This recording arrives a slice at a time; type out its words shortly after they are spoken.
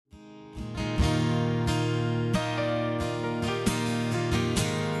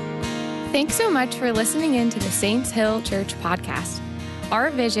Thanks so much for listening in to the Saints Hill Church podcast. Our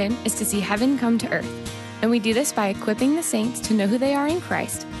vision is to see heaven come to earth, and we do this by equipping the saints to know who they are in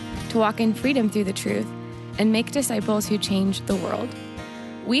Christ, to walk in freedom through the truth, and make disciples who change the world.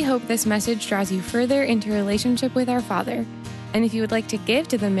 We hope this message draws you further into relationship with our Father, and if you would like to give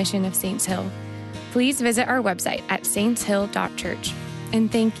to the mission of Saints Hill, please visit our website at saintshill.church.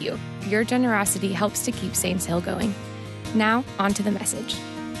 And thank you. Your generosity helps to keep Saints Hill going. Now, on to the message.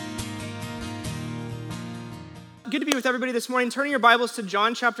 Good to be with everybody this morning. Turning your Bibles to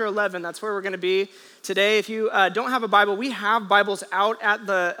John chapter 11. That's where we're going to be today. If you don't have a Bible, we have Bibles out at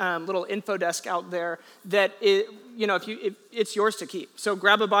the little info desk out there that, it's yours to keep. So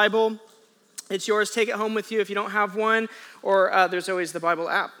grab a Bible. It's yours. Take it home with you if you don't have one. Or there's always the Bible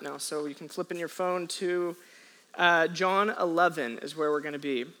app now. So you can flip in your phone to John 11 is where we're going to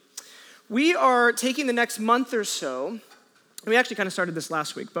be. We are taking the next month or so. We actually kind of started this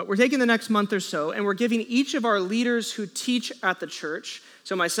last week, but we're taking the next month or so, and we're giving each of our leaders who teach at the church,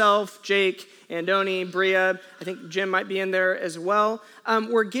 so myself, Jake, Andoni, Bria, I think Jim might be in there as well,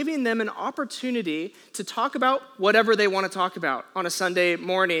 we're giving them an opportunity to talk about whatever they want to talk about on a Sunday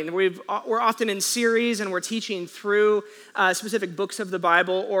morning. We're often in series, and we're teaching through specific books of the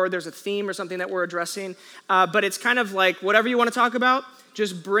Bible, or there's a theme or something that we're addressing, but it's kind of like whatever you want to talk about,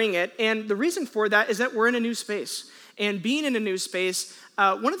 just bring it. And the reason for that is that we're in a new space. And being in a new space,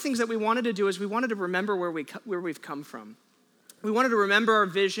 one of the things that we wanted to do is we wanted to remember where we've come from. We wanted to remember our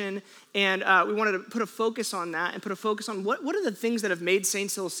vision, and we wanted to put a focus on that and put a focus on what are the things that have made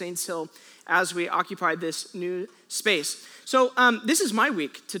Saints Hill as we occupy this new space. So this is my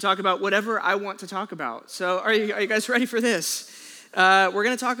week to talk about whatever I want to talk about. So are you guys ready for this? We're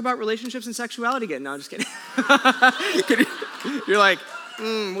going to talk about relationships and sexuality again. No, I'm just kidding. You're like,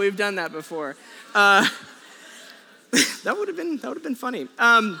 we've done that before. That would have been funny.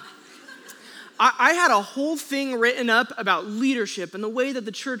 I had a whole thing written up about leadership and the way that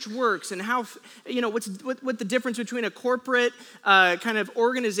the church works and how, what the difference between a corporate kind of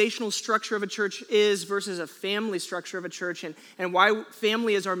organizational structure of a church is versus a family structure of a church and why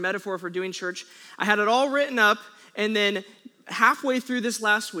family is our metaphor for doing church. I had it all written up, and then halfway through this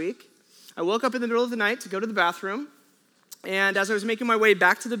last week, I woke up in the middle of the night to go to the bathroom, and as I was making my way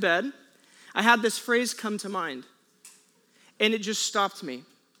back to the bed, I had this phrase come to mind. And it just stopped me.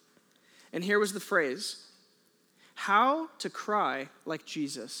 And here was the phrase: how to cry like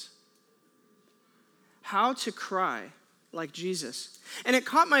Jesus. How to cry like Jesus. And it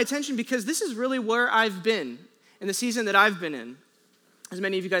caught my attention because this is really where I've been in the season that I've been in. As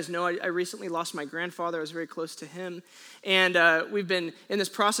many of you guys know, I recently lost my grandfather. I was very close to him. And we've been in this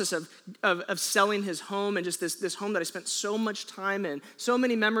process of selling his home, and just this home that I spent so much time in, so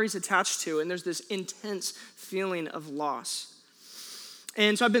many memories attached to, and there's this intense feeling of loss.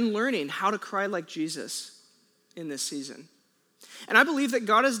 And so I've been learning how to cry like Jesus in this season. And I believe that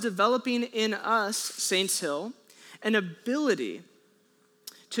God is developing in us, Saints Hill, an ability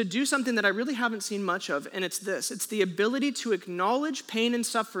to do something that I really haven't seen much of, and it's this. It's the ability to acknowledge pain and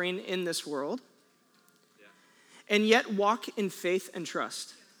suffering in this world, and yet walk in faith and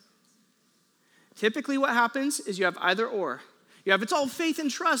trust. Typically what happens is you have either or. You have it's all faith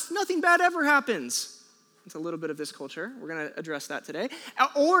and trust, nothing bad ever happens. It's a little bit of this culture. We're going to address that today.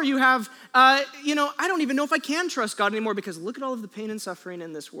 Or you have, I don't even know if I can trust God anymore because look at all of the pain and suffering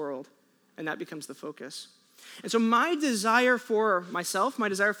in this world. And that becomes the focus. And so my desire for myself, my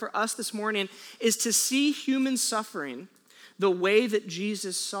desire for us this morning is to see human suffering the way that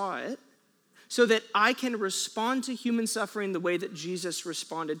Jesus saw it, so that I can respond to human suffering the way that Jesus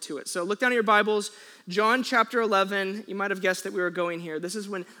responded to it. So look down at your Bibles, John chapter 11. You might have guessed that we were going here. This is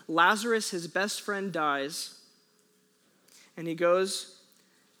when Lazarus, his best friend, dies, and he goes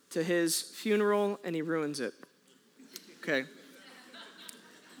to his funeral and he ruins it. Okay.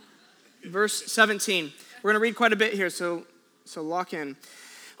 Verse 17. We're going to read quite a bit here, so lock in.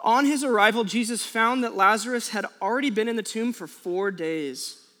 On his arrival, Jesus found that Lazarus had already been in the tomb for 4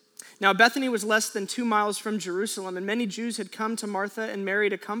 days. Now, Bethany was less than 2 miles from Jerusalem, and many Jews had come to Martha and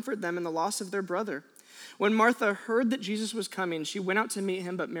Mary to comfort them in the loss of their brother. When Martha heard that Jesus was coming, she went out to meet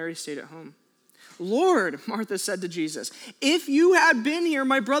him, but Mary stayed at home. Lord, Martha said to Jesus, if you had been here,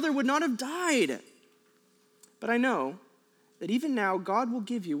 my brother would not have died. But I know that even now God will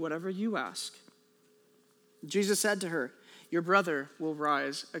give you whatever you ask. Jesus said to her, your brother will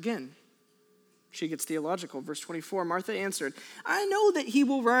rise again. She gets theological. Verse 24, Martha answered, I know that he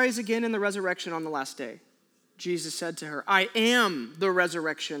will rise again in the resurrection on the last day. Jesus said to her, I am the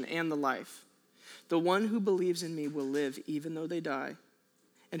resurrection and the life. The one who believes in me will live even though they die.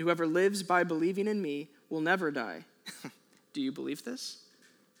 And whoever lives by believing in me will never die. Do you believe this?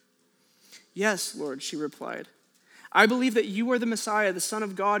 "Yes, Lord," she replied. "I believe that you are the Messiah, the Son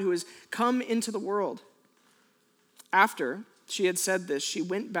of God, who has come into the world." After she had said this, she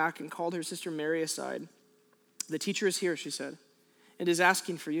went back and called her sister Mary aside. "The teacher is here," she said, "and is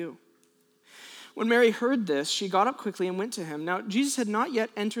asking for you." When Mary heard this, she got up quickly and went to him. Now, Jesus had not yet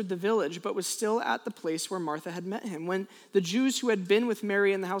entered the village, but was still at the place where Martha had met him. When the Jews who had been with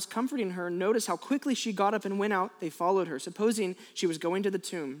Mary in the house comforting her noticed how quickly she got up and went out, they followed her, supposing she was going to the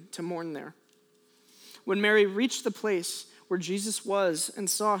tomb to mourn there. When Mary reached the place where Jesus was and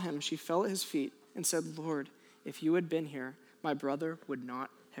saw him, she fell at his feet and said, "Lord, if you had been here, my brother would not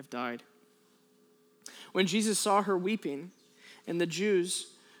have died." When Jesus saw her weeping, and the Jews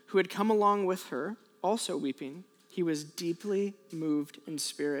who had come along with her also weeping, he was deeply moved in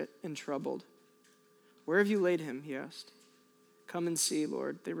spirit and troubled. "Where have you laid him?" he asked. "Come and see,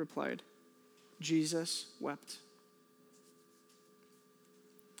 Lord," they replied. Jesus wept.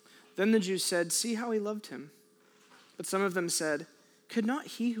 Then the Jews said, "See how he loved him." But some of them said, "Could not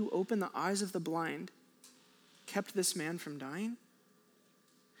he who opened the eyes of the blind kept this man from dying?"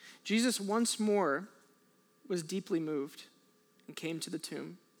 Jesus once more was deeply moved and came to the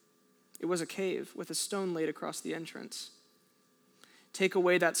tomb. It was a cave with a stone laid across the entrance. "Take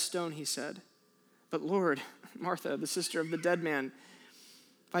away that stone," he said. "But Lord," Martha, the sister of the dead man,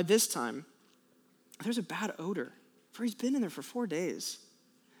 "by this time there's a bad odor, for he's been in there for 4 days."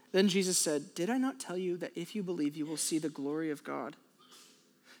 Then Jesus said, "Did I not tell you that if you believe, you will see the glory of God?"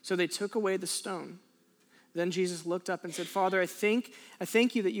 So they took away the stone. Then Jesus looked up and said, "Father, I thank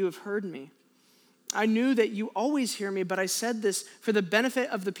you that you have heard me. I knew that you always hear me, but I said this for the benefit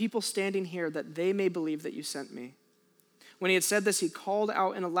of the people standing here, that they may believe that you sent me." When he had said this, he called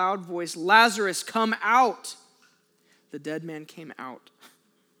out in a loud voice, "Lazarus, come out!" The dead man came out.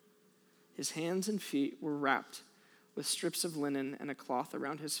 His hands and feet were wrapped with strips of linen and a cloth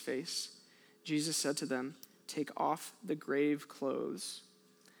around his face. Jesus said to them, "Take off the grave clothes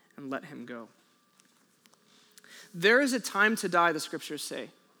and let him go." There is a time to die, the scriptures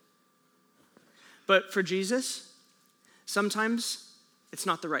say. But for Jesus, sometimes it's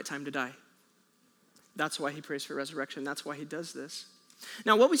not the right time to die. That's why he prays for resurrection. That's why he does this.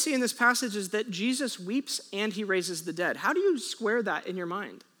 Now, what we see in this passage is that Jesus weeps and he raises the dead. How do you square that in your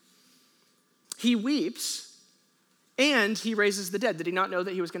mind? He weeps and he raises the dead. Did he not know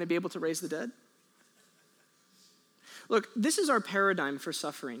that he was going to be able to raise the dead? Look, this is our paradigm for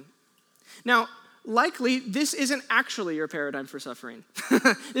suffering. Now, likely, this isn't actually your paradigm for suffering.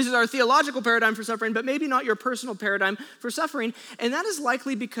 This is our theological paradigm for suffering, but maybe not your personal paradigm for suffering. And that is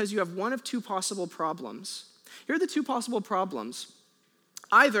likely because you have one of two possible problems. Here are the two possible problems.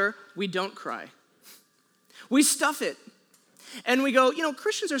 Either we don't cry. We stuff it. And we go,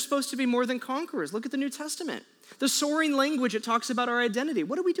 Christians are supposed to be more than conquerors. Look at the New Testament. The soaring language, it talks about our identity.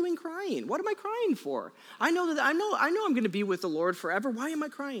 What are we doing crying? What am I crying for? I know I'm going to be with the Lord forever. Why am I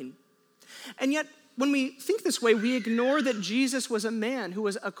crying? And yet, when we think this way, we ignore that Jesus was a man who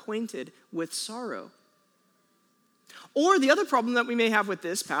was acquainted with sorrow. Or the other problem that we may have with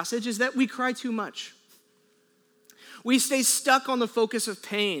this passage is that we cry too much. We stay stuck on the focus of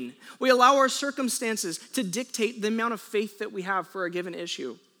pain. We allow our circumstances to dictate the amount of faith that we have for a given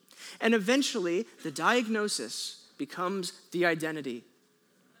issue. And eventually, the diagnosis becomes the identity.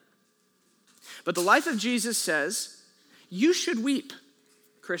 But the life of Jesus says, you should weep,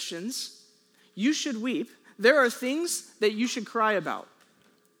 Christians. You should weep. There are things that you should cry about.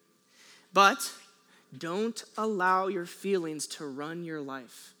 But don't allow your feelings to run your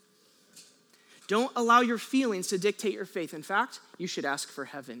life. Don't allow your feelings to dictate your faith. In fact, you should ask for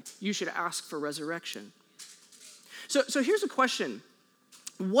heaven. You should ask for resurrection. So here's a question.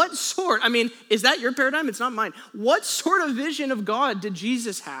 Is that your paradigm? It's not mine. What sort of vision of God did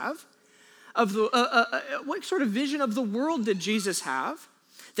Jesus have? What sort of vision of the world did Jesus have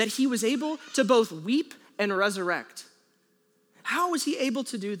that he was able to both weep and resurrect? How was he able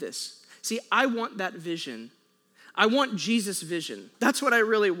to do this? See, I want that vision. I want Jesus' vision. That's what I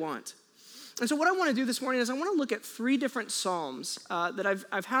really want. And so what I want to do this morning is I want to look at 3 different Psalms that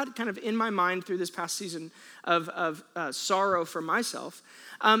I've had kind of in my mind through this past season of sorrow for myself.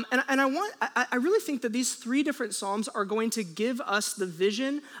 And I really think that these 3 different Psalms are going to give us the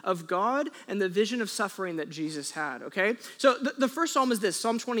vision of God and the vision of suffering that Jesus had, okay? So the first Psalm is this,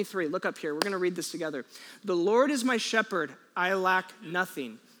 Psalm 23. Look up here. We're going to read this together. "The Lord is my shepherd. I lack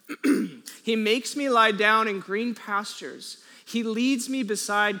nothing. He makes me lie down in green pastures. He leads me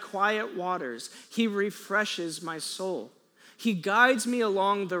beside quiet waters. He refreshes my soul. He guides me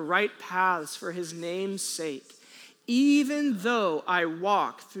along the right paths for his name's sake. Even though I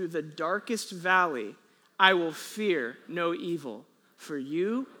walk through the darkest valley, I will fear no evil, for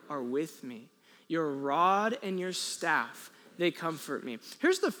you are with me. Your rod and your staff, they comfort me.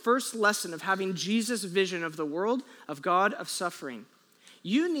 Here's the first lesson of having Jesus' vision of the world, of God, of suffering.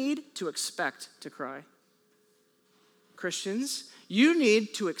 You need to expect to cry. Christians, you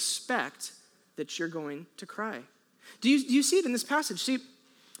need to expect that you're going to cry. Do you see it in this passage? See,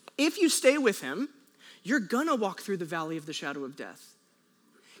 if you stay with him, you're gonna walk through the valley of the shadow of death.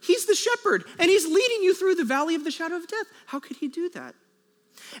 He's the shepherd, and he's leading you through the valley of the shadow of death. How could he do that?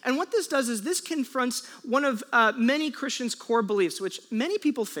 And what this does is this confronts one of many Christians' core beliefs, which many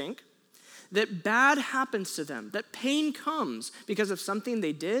people think that bad happens to them, that pain comes because of something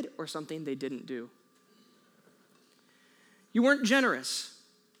they did or something they didn't do. You weren't generous.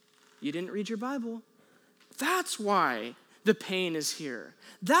 You didn't read your Bible. That's why the pain is here.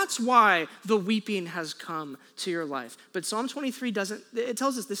 That's why the weeping has come to your life. But Psalm 23 it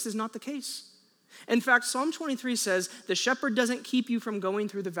tells us this is not the case. In fact, Psalm 23 says the shepherd doesn't keep you from going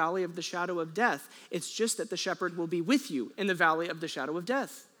through the valley of the shadow of death. It's just that the shepherd will be with you in the valley of the shadow of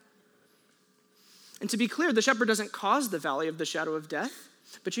death. And to be clear, the shepherd doesn't cause the valley of the shadow of death,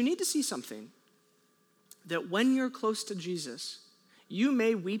 but you need to see something. That when you're close to Jesus, you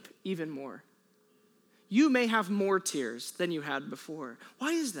may weep even more. You may have more tears than you had before.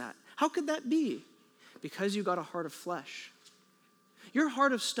 Why is that? How could that be? Because you got a heart of flesh. Your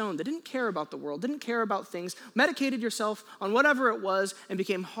heart of stone that didn't care about the world, didn't care about things, medicated yourself on whatever it was, and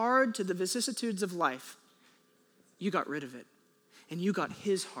became hard to the vicissitudes of life. You got rid of it, and you got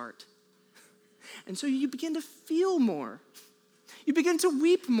his heart. And so you begin to feel more. You begin to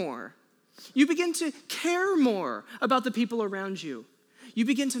weep more. You begin to care more about the people around you. You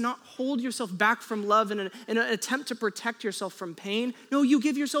begin to not hold yourself back from love in an attempt to protect yourself from pain. No, you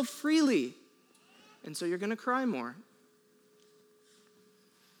give yourself freely. And so you're going to cry more.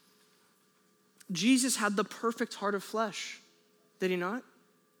 Jesus had the perfect heart of flesh, did he not?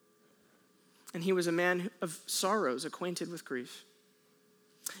 And he was a man of sorrows, acquainted with grief.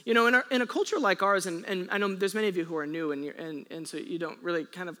 You know, in a culture like ours, and I know there's many of you who are new, and so you don't really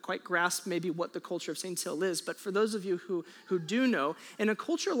kind of quite grasp maybe what the culture of Saints Hill is, but for those of you who do know, in a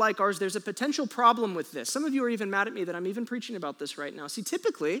culture like ours, there's a potential problem with this. Some of you are even mad at me that I'm even preaching about this right now. See,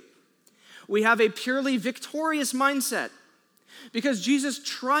 typically, we have a purely victorious mindset because Jesus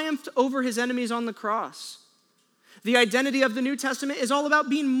triumphed over his enemies on the cross. The identity of the New Testament is all about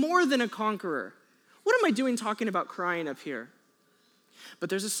being more than a conqueror. What am I doing talking about crying up here? But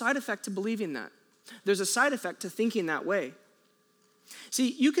there's a side effect to believing that. There's a side effect to thinking that way. See,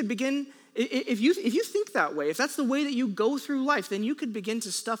 you could begin, if you think that way, if that's the way that you go through life, then you could begin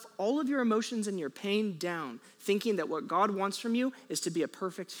to stuff all of your emotions and your pain down, thinking that what God wants from you is to be a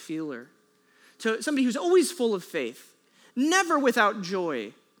perfect feeler. To somebody who's always full of faith, never without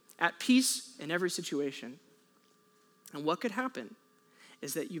joy, at peace in every situation. And what could happen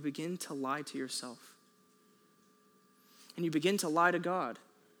is that you begin to lie to yourself. And you begin to lie to God.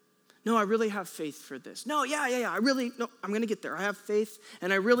 No, I really have faith for this. No, I'm going to get there. I have faith,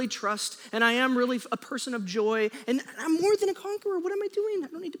 and I really trust, and I am really a person of joy, and I'm more than a conqueror. What am I doing? I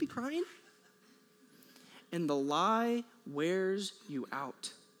don't need to be crying. And the lie wears you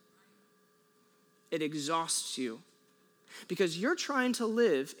out. It exhausts you. Because you're trying to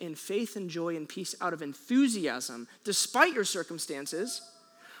live in faith and joy and peace out of enthusiasm, despite your circumstances,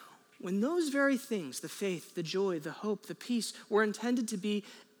 when those very things, the faith, the joy, the hope, the peace, were intended to be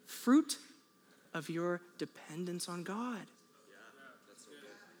fruit of your dependence on God.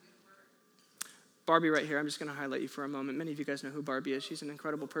 Barbie right here, I'm just going to highlight you for a moment. Many of you guys know who Barbie is. She's an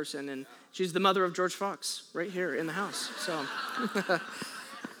incredible person, and she's the mother of George Fox right here in the house. So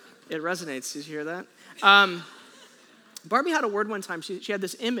it resonates. Did you hear that? Barbie had a word one time. She had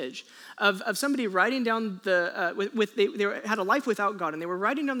this image of somebody riding down they had a life without God, and they were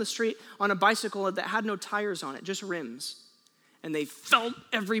riding down the street on a bicycle that had no tires on it, just rims. And they felt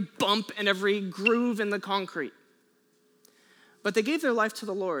every bump and every groove in the concrete. But they gave their life to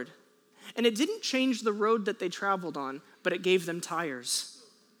the Lord. And it didn't change the road that they traveled on, but it gave them tires.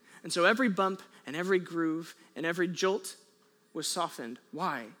 And so every bump and every groove and every jolt was softened.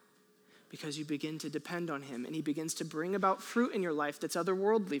 Why? Because you begin to depend on him, and he begins to bring about fruit in your life that's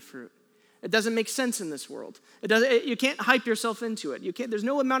otherworldly fruit. It doesn't make sense in this world. You can't hype yourself into it. There's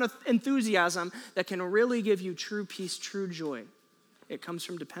no amount of enthusiasm that can really give you true peace, true joy. It comes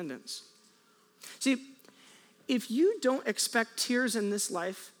from dependence. See, if you don't expect tears in this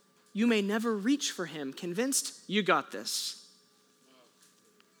life, you may never reach for him, convinced you got this.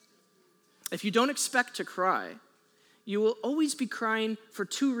 If you don't expect to cry, you will always be crying for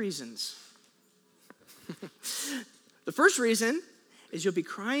two reasons. The first reason is you'll be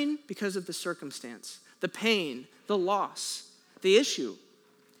crying because of the circumstance, the pain, the loss, the issue.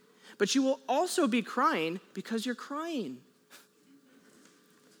 But you will also be crying because you're crying.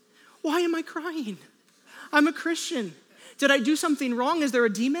 Why am I crying? I'm a Christian. Did I do something wrong? Is there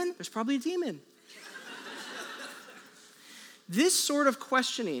a demon? There's probably a demon. This sort of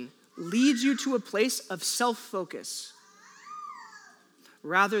questioning leads you to a place of self-focus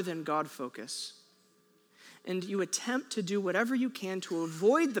rather than God focus. And you attempt to do whatever you can to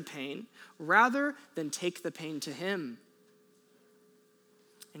avoid the pain rather than take the pain to him.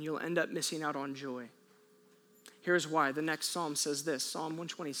 And you'll end up missing out on joy. Here's why. The next psalm says this, Psalm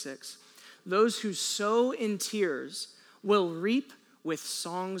 126. Those who sow in tears will reap with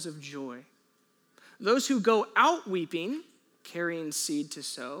songs of joy. Those who go out weeping, carrying seed to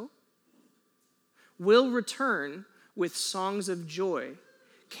sow, will return with songs of joy,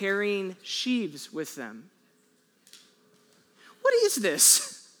 carrying sheaves with them. What is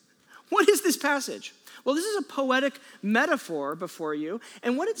this? What is this passage? Well, this is a poetic metaphor before you,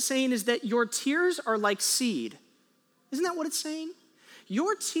 and what it's saying is that your tears are like seed. Isn't that what it's saying?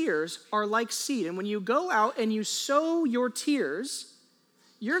 Your tears are like seed, and when you go out and you sow your tears,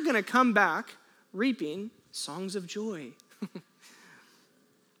 you're going to come back reaping songs of joy.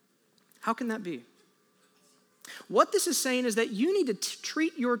 How can that be? What this is saying is that you need to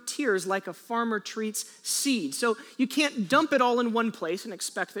treat your tears like a farmer treats seed. So you can't dump it all in one place and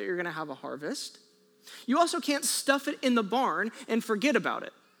expect that you're going to have a harvest. You also can't stuff it in the barn and forget about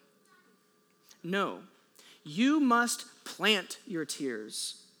it. No, you must plant your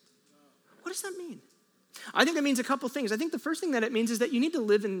tears. What does that mean? I think that means a couple things. I think the first thing that it means is that you need to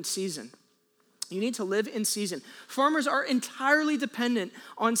live in season. You need to live in season. Farmers are entirely dependent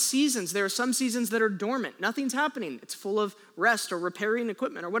on seasons. There are some seasons that are dormant. Nothing's happening. It's full of rest or repairing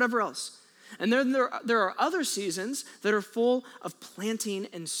equipment or whatever else. And then there are other seasons that are full of planting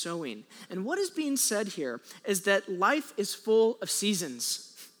and sowing. And what is being said here is that life is full of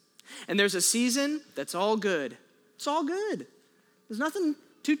seasons. And there's a season that's all good. It's all good. There's nothing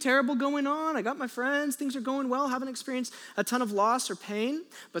too terrible going on. I got my friends. Things are going well. Haven't experienced a ton of loss or pain.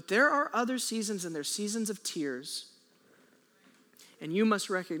 But there are other seasons, and there's seasons of tears. And you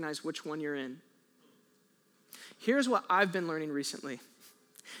must recognize which one you're in. Here's what I've been learning recently.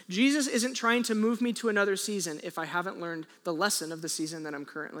 Jesus isn't trying to move me to another season if I haven't learned the lesson of the season that I'm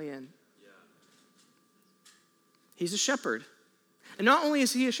currently in. He's a shepherd. And not only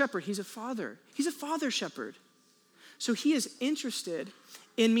is he a shepherd, he's a father. He's a father shepherd. So he is interested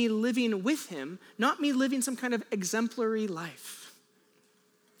in me living with him, not me living some kind of exemplary life.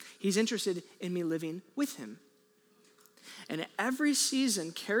 He's interested in me living with him. And every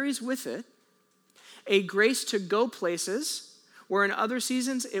season carries with it a grace to go places where in other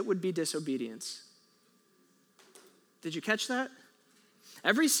seasons it would be disobedience. Did you catch that?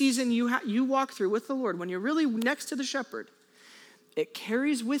 Every season you walk through with the Lord, when you're really next to the shepherd, it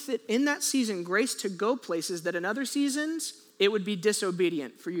carries with it in that season grace to go places that in other seasons it would be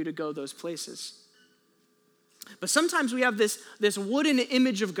disobedient for you to go those places. But sometimes we have this wooden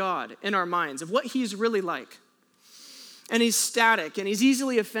image of God in our minds of what he's really like. And he's static and he's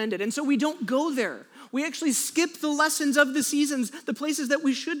easily offended. And so we don't go there. We actually skip the lessons of the seasons, the places that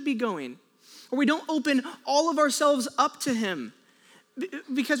we should be going. Or we don't open all of ourselves up to him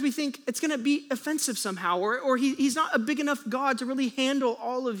because we think it's going to be offensive somehow, or he's not a big enough God to really handle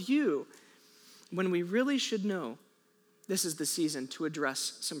all of you. When we really should know this is the season to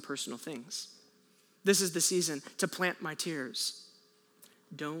address some personal things. This is the season to plant my tears.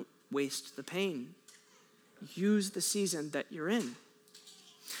 Don't waste the pain. Use the season that you're in.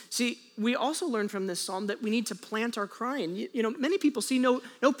 See, we also learn from this psalm that we need to plant our crying. You know, many people see no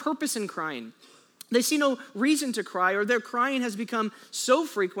purpose in crying. They see no reason to cry, or their crying has become so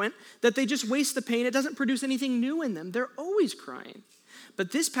frequent that they just waste the pain. It doesn't produce anything new in them. They're always crying.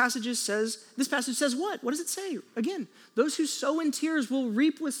 But this passage says what? What does it say? Again, those who sow in tears will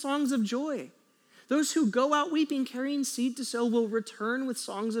reap with songs of joy. Those who go out weeping, carrying seed to sow, will return with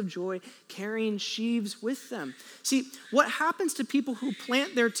songs of joy, carrying sheaves with them. See, what happens to people who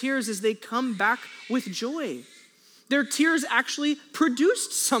plant their tears is they come back with joy. Their tears actually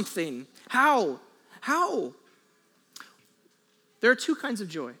produced something. How? There are two kinds of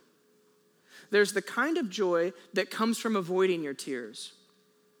joy. There's the kind of joy that comes from avoiding your tears,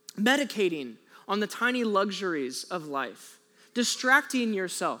 medicating on the tiny luxuries of life, distracting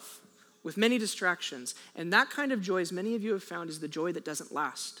yourself with many distractions. And that kind of joy, as many of you have found, is the joy that doesn't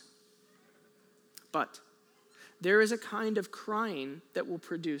last. But there is a kind of crying that will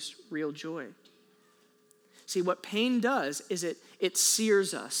produce real joy. See, what pain does is it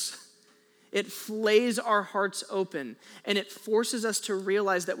sears us. It flays our hearts open, and it forces us to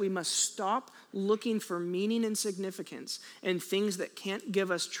realize that we must stop looking for meaning and significance in things that can't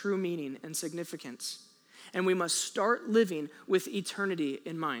give us true meaning and significance. And we must start living with eternity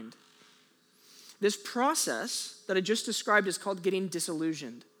in mind. This process that I just described is called getting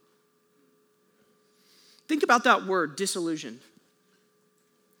disillusioned. Think about that word, disillusioned.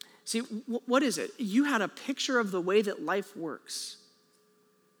 See, what is it? You had a picture of the way that life works.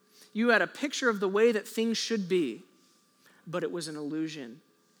 You had a picture of the way that things should be, but it was an illusion,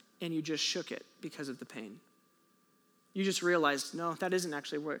 and you just shook it because of the pain. You just realized, no, that isn't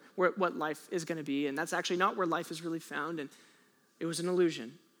actually what life is going to be, and that's actually not where life is really found, and it was an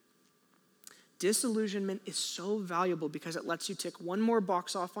illusion. Disillusionment is so valuable because it lets you tick one more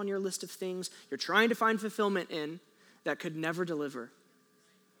box off on your list of things you're trying to find fulfillment in that could never deliver.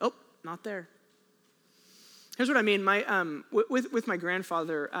 Oh, not there. Here's what I mean. With my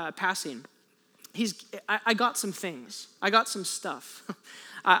grandfather passing, I got some things. I got some stuff.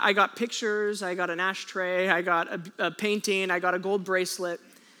 I got pictures. I got an ashtray. I got a painting. I got a gold bracelet.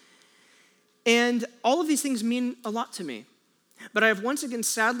 And all of these things mean a lot to me. But I have once again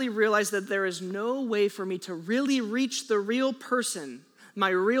sadly realized that there is no way for me to really reach the real person, my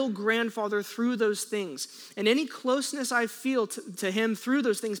real grandfather, through those things. And any closeness I feel to him through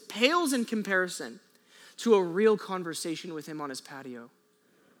those things pales in comparison to a real conversation with him on his patio.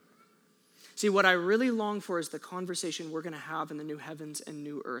 See, what I really long for is the conversation we're going to have in the new heavens and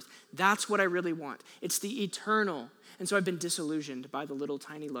new earth. That's what I really want. It's the eternal. And so I've been disillusioned by the little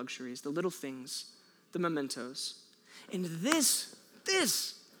tiny luxuries, the little things, the mementos. And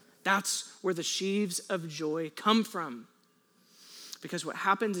that's where the sheaves of joy come from. Because what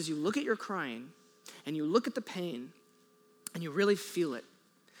happens is you look at your crying and you look at the pain and you really feel it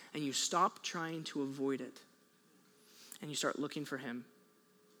and you stop trying to avoid it and you start looking for him,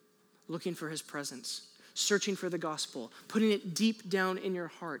 looking for his presence, searching for the gospel, putting it deep down in your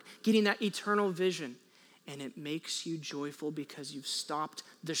heart, getting that eternal vision, and it makes you joyful because you've stopped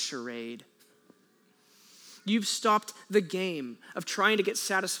the charade. You've stopped the game of trying to get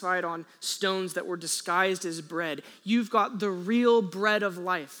satisfied on stones that were disguised as bread. You've got the real bread of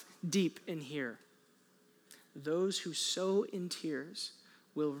life deep in here. Those who sow in tears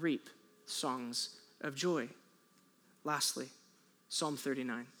will reap songs of joy. Lastly, Psalm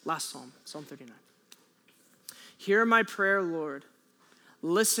 39. Last Psalm, Psalm 39. Hear my prayer, Lord.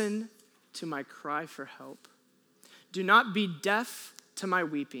 Listen to my cry for help. Do not be deaf to my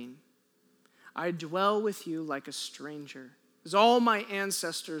weeping. I dwell with you like a stranger, as all my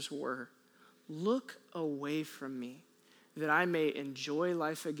ancestors were. Look away from me, that I may enjoy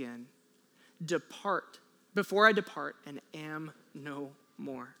life again. Depart, before I depart, and am no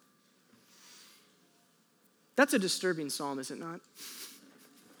more. That's a disturbing psalm, is it not?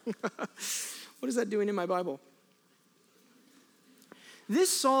 What is that doing in my Bible? This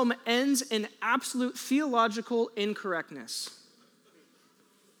psalm ends in absolute theological incorrectness.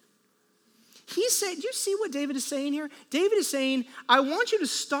 He's saying, do you see what David is saying here? David is saying, I want you to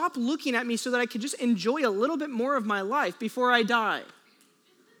stop looking at me so that I can just enjoy a little bit more of my life before I die.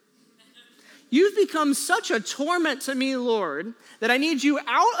 You've become such a torment to me, Lord, that I need you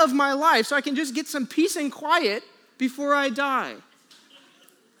out of my life so I can just get some peace and quiet before I die.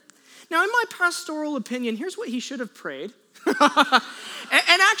 Now, in my pastoral opinion, here's what he should have prayed.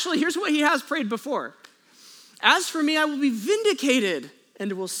 and actually, here's what he has prayed before. As for me, I will be vindicated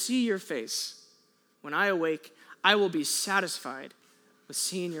and will see your face. When I awake, I will be satisfied with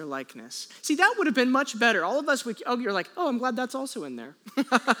seeing your likeness. See, that would have been much better. All of us, you're like, oh, I'm glad that's also in there.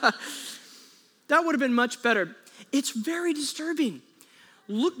 That would have been much better. It's very disturbing.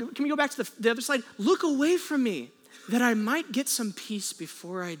 Look, can we go back to the other slide? Look away from me that I might get some peace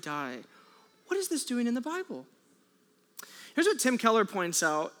before I die. What is this doing in the Bible? Here's what Tim Keller points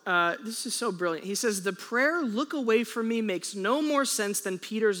out. This is so brilliant. He says, the prayer, look away from me, makes no more sense than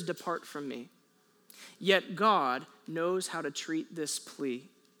Peter's depart from me. Yet God knows how to treat this plea.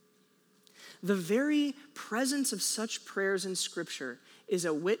 The very presence of such prayers in Scripture is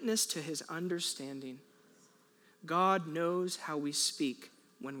a witness to his understanding. God knows how we speak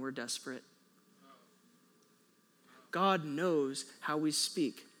when we're desperate. God knows how we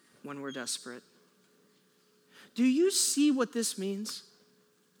speak when we're desperate. Do you see what this means?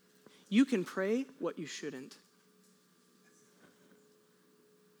 You can pray what you shouldn't.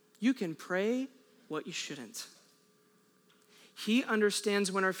 You can pray what you shouldn't. He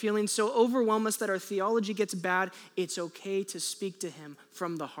understands when our feelings so overwhelm us that our theology gets bad, it's okay to speak to him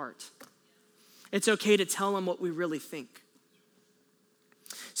from the heart. It's okay to tell him what we really think.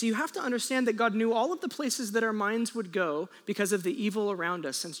 So you have to understand that God knew all of the places that our minds would go because of the evil around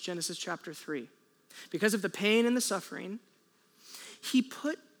us since Genesis chapter 3. Because of the pain and the suffering, he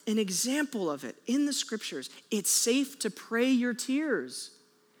put an example of it in the scriptures. It's safe to pray your tears.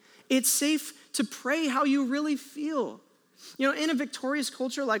 It's safe to pray how you really feel. You know, in a victorious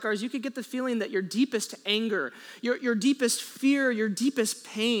culture like ours, you could get the feeling that your deepest anger, your deepest fear, your deepest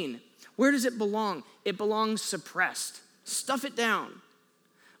pain, where does it belong? It belongs suppressed. Stuff it down.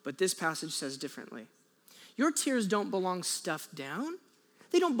 But this passage says differently. Your tears don't belong stuffed down.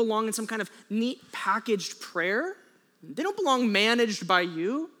 They don't belong in some kind of neat packaged prayer. They don't belong managed by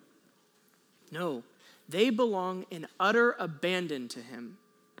you. No, they belong in utter abandon to him.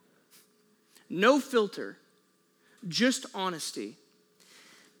 No filter, just honesty.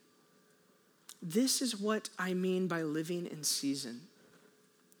 This is what I mean by living in season.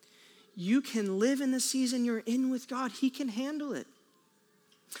 You can live in the season you're in with God. He can handle it.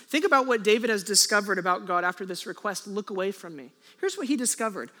 Think about what David has discovered about God after this request, look away from me. Here's what he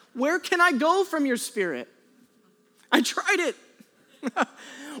discovered. Where can I go from your spirit? I tried it.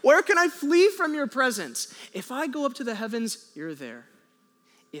 Where can I flee from your presence? If I go up to the heavens, you're there.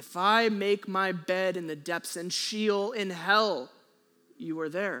 If I make my bed in the depths and Sheol in hell, you are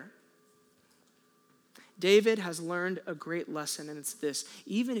there. David has learned a great lesson, and it's this.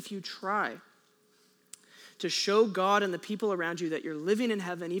 Even if you try to show God and the people around you that you're living in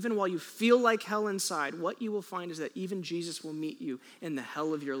heaven, even while you feel like hell inside, what you will find is that even Jesus will meet you in the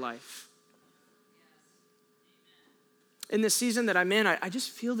hell of your life. In this season that I'm in, I just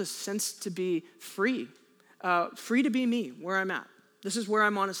feel this sense to be free. Free to be me, where I'm at. This is where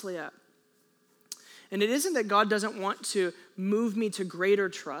I'm honestly at. And it isn't that God doesn't want to move me to greater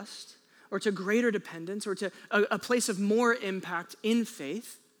trust or to greater dependence or to a place of more impact in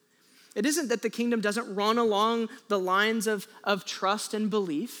faith. It isn't that the kingdom doesn't run along the lines of trust and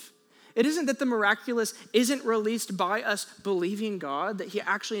belief. It isn't that the miraculous isn't released by us believing God, that he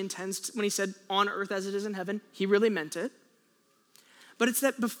actually intends to, when he said on earth as it is in heaven, he really meant it. But it's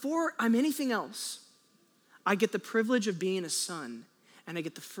that before I'm anything else, I get the privilege of being a son, and I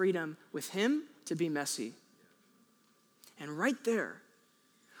get the freedom with him to be messy. And right there,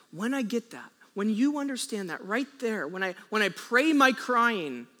 when I get that, when you understand that, right there, when I pray my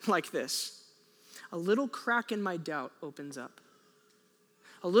crying like this, a little crack in my doubt opens up.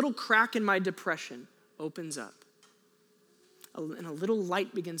 A little crack in my depression opens up. And a little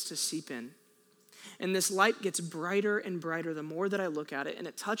light begins to seep in. And this light gets brighter and brighter the more that I look at it, and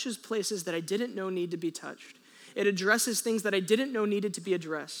it touches places that I didn't know need to be touched. It addresses things that I didn't know needed to be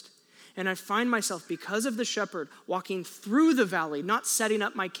addressed. And I find myself, because of the shepherd, walking through the valley, not setting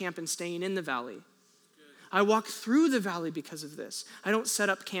up my camp and staying in the valley. I walk through the valley because of this. I don't set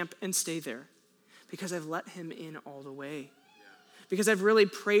up camp and stay there because I've let him in all the way. Because I've really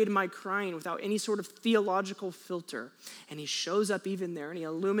prayed my crying without any sort of theological filter. And he shows up even there and he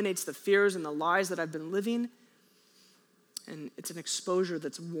illuminates the fears and the lies that I've been living. And it's an exposure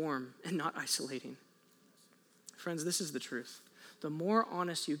that's warm and not isolating. Friends, this is the truth. The more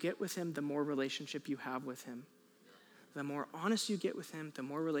honest you get with him, the more relationship you have with him. The more honest you get with him, the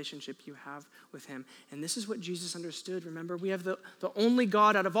more relationship you have with him. And this is what Jesus understood. Remember, we have the only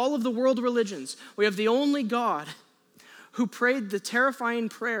God out of all of the world religions. We have the only God who prayed the terrifying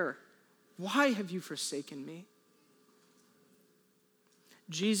prayer, "Why have you forsaken me?"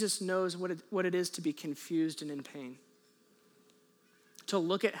 Jesus knows what it is to be confused and in pain. To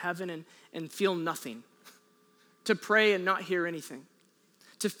look at heaven and feel nothing. To pray and not hear anything.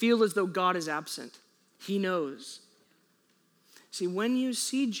 To feel as though God is absent. He knows. See, when you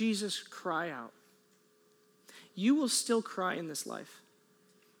see Jesus cry out, you will still cry in this life,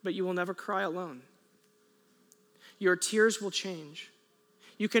 but you will never cry alone. Your tears will change.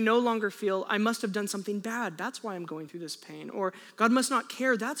 You can no longer feel, I must have done something bad, that's why I'm going through this pain. Or God must not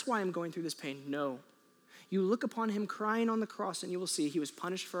care, that's why I'm going through this pain. No. You look upon him crying on the cross and you will see he was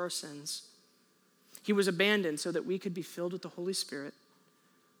punished for our sins. He was abandoned so that we could be filled with the Holy Spirit,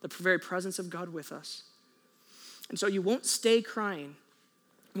 the very presence of God with us. And so you won't stay crying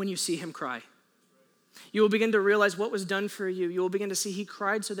when you see him cry. You will begin to realize what was done for you. You will begin to see he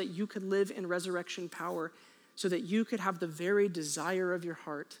cried so that you could live in resurrection power, so that you could have the very desire of your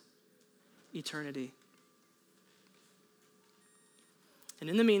heart, eternity. And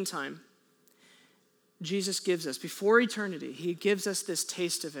in the meantime, Jesus gives us, before eternity, he gives us this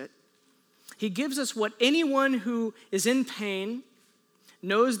taste of it. He gives us what anyone who is in pain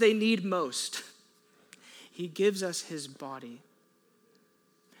knows they need most. He gives us his body,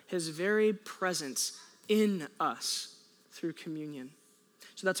 his very presence in us through communion,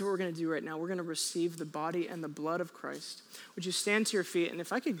 So that's what we're going to do right now. We're going to receive the body and the blood of Christ. Would you stand to your feet? And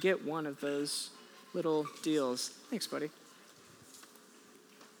if I could get one of those little deals. Thanks, buddy.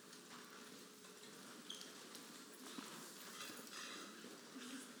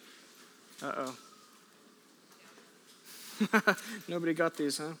 Uh-oh. Nobody got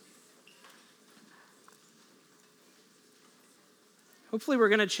these, huh? Hopefully we're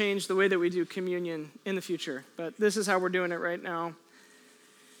going to change the way that we do communion in the future, but this is how we're doing it right now.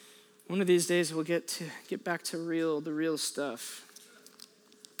 One of these days we'll get back to the real stuff.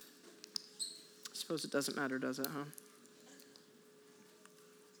 I suppose it doesn't matter, does it, huh?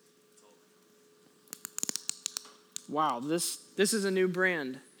 Wow, this is a new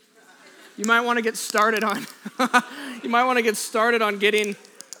brand. You might want to get started on getting,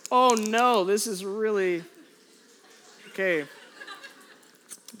 oh no, this is really, okay.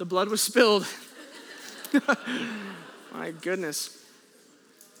 The blood was spilled. My goodness.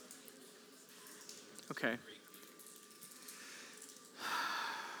 Okay.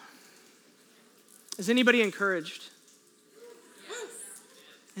 Is anybody encouraged? Yes.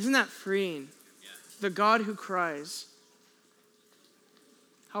 Isn't that freeing? Yes. The God who cries.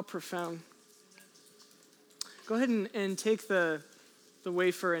 How profound. Go ahead and take the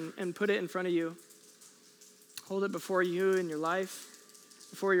wafer and put it in front of you. Hold it before you in your life,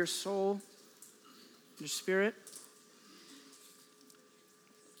 before your soul, your spirit.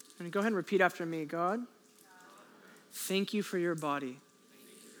 And go ahead and repeat after me. God, thank you for your body,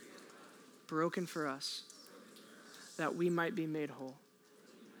 broken for us, that we might be made whole.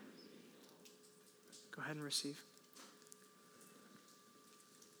 Go ahead and receive.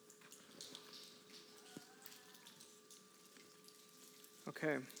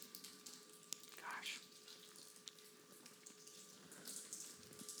 Okay. Gosh.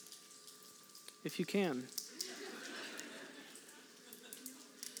 If you can.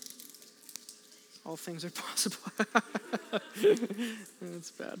 All things are possible.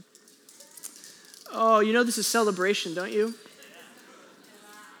 That's bad. Oh, you know this is celebration, don't you?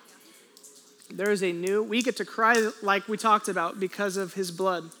 There is we get to cry like we talked about because of his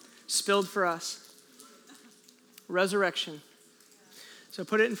blood spilled for us. Resurrection. So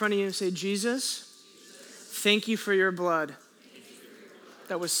put it in front of you and say, Jesus, thank you for your blood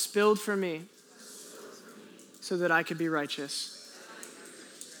that was spilled for me so that I could be righteous.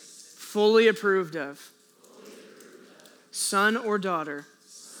 Fully approved of, son or daughter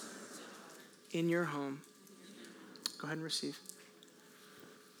in your home. Go ahead and receive.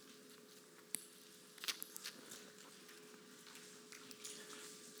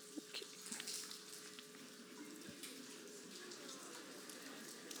 Okay.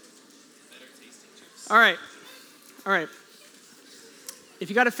 All right. If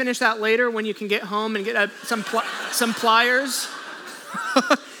you got to finish that later when you can get home and get some pliers,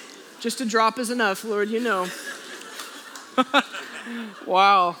 just a drop is enough, Lord, you know.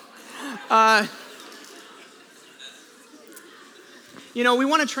 Wow. We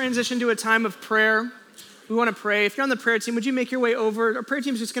want to transition to a time of prayer. We want to pray. If you're on the prayer team, would you make your way over? Our prayer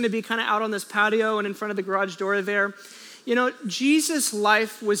team is just going to be kind of out on this patio and in front of the garage door there. Jesus'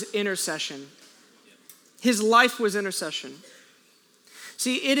 life was intercession. His life was intercession.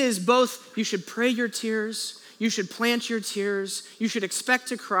 See, it is both, you should pray your tears, you should plant your tears, you should expect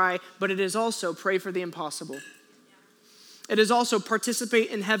to cry, but it is also pray for the impossible. It is also participate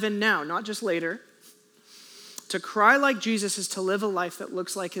in heaven now, not just later. To cry like Jesus is to live a life that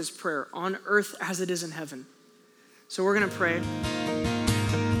looks like his prayer on earth as it is in heaven. So we're going to pray.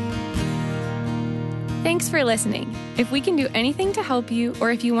 Thanks for listening. If we can do anything to help you,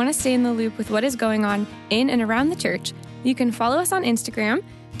 or if you want to stay in the loop with what is going on in and around the church, you can follow us on Instagram,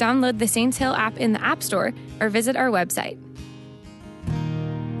 download the Saints Hill app in the App Store, or visit our website.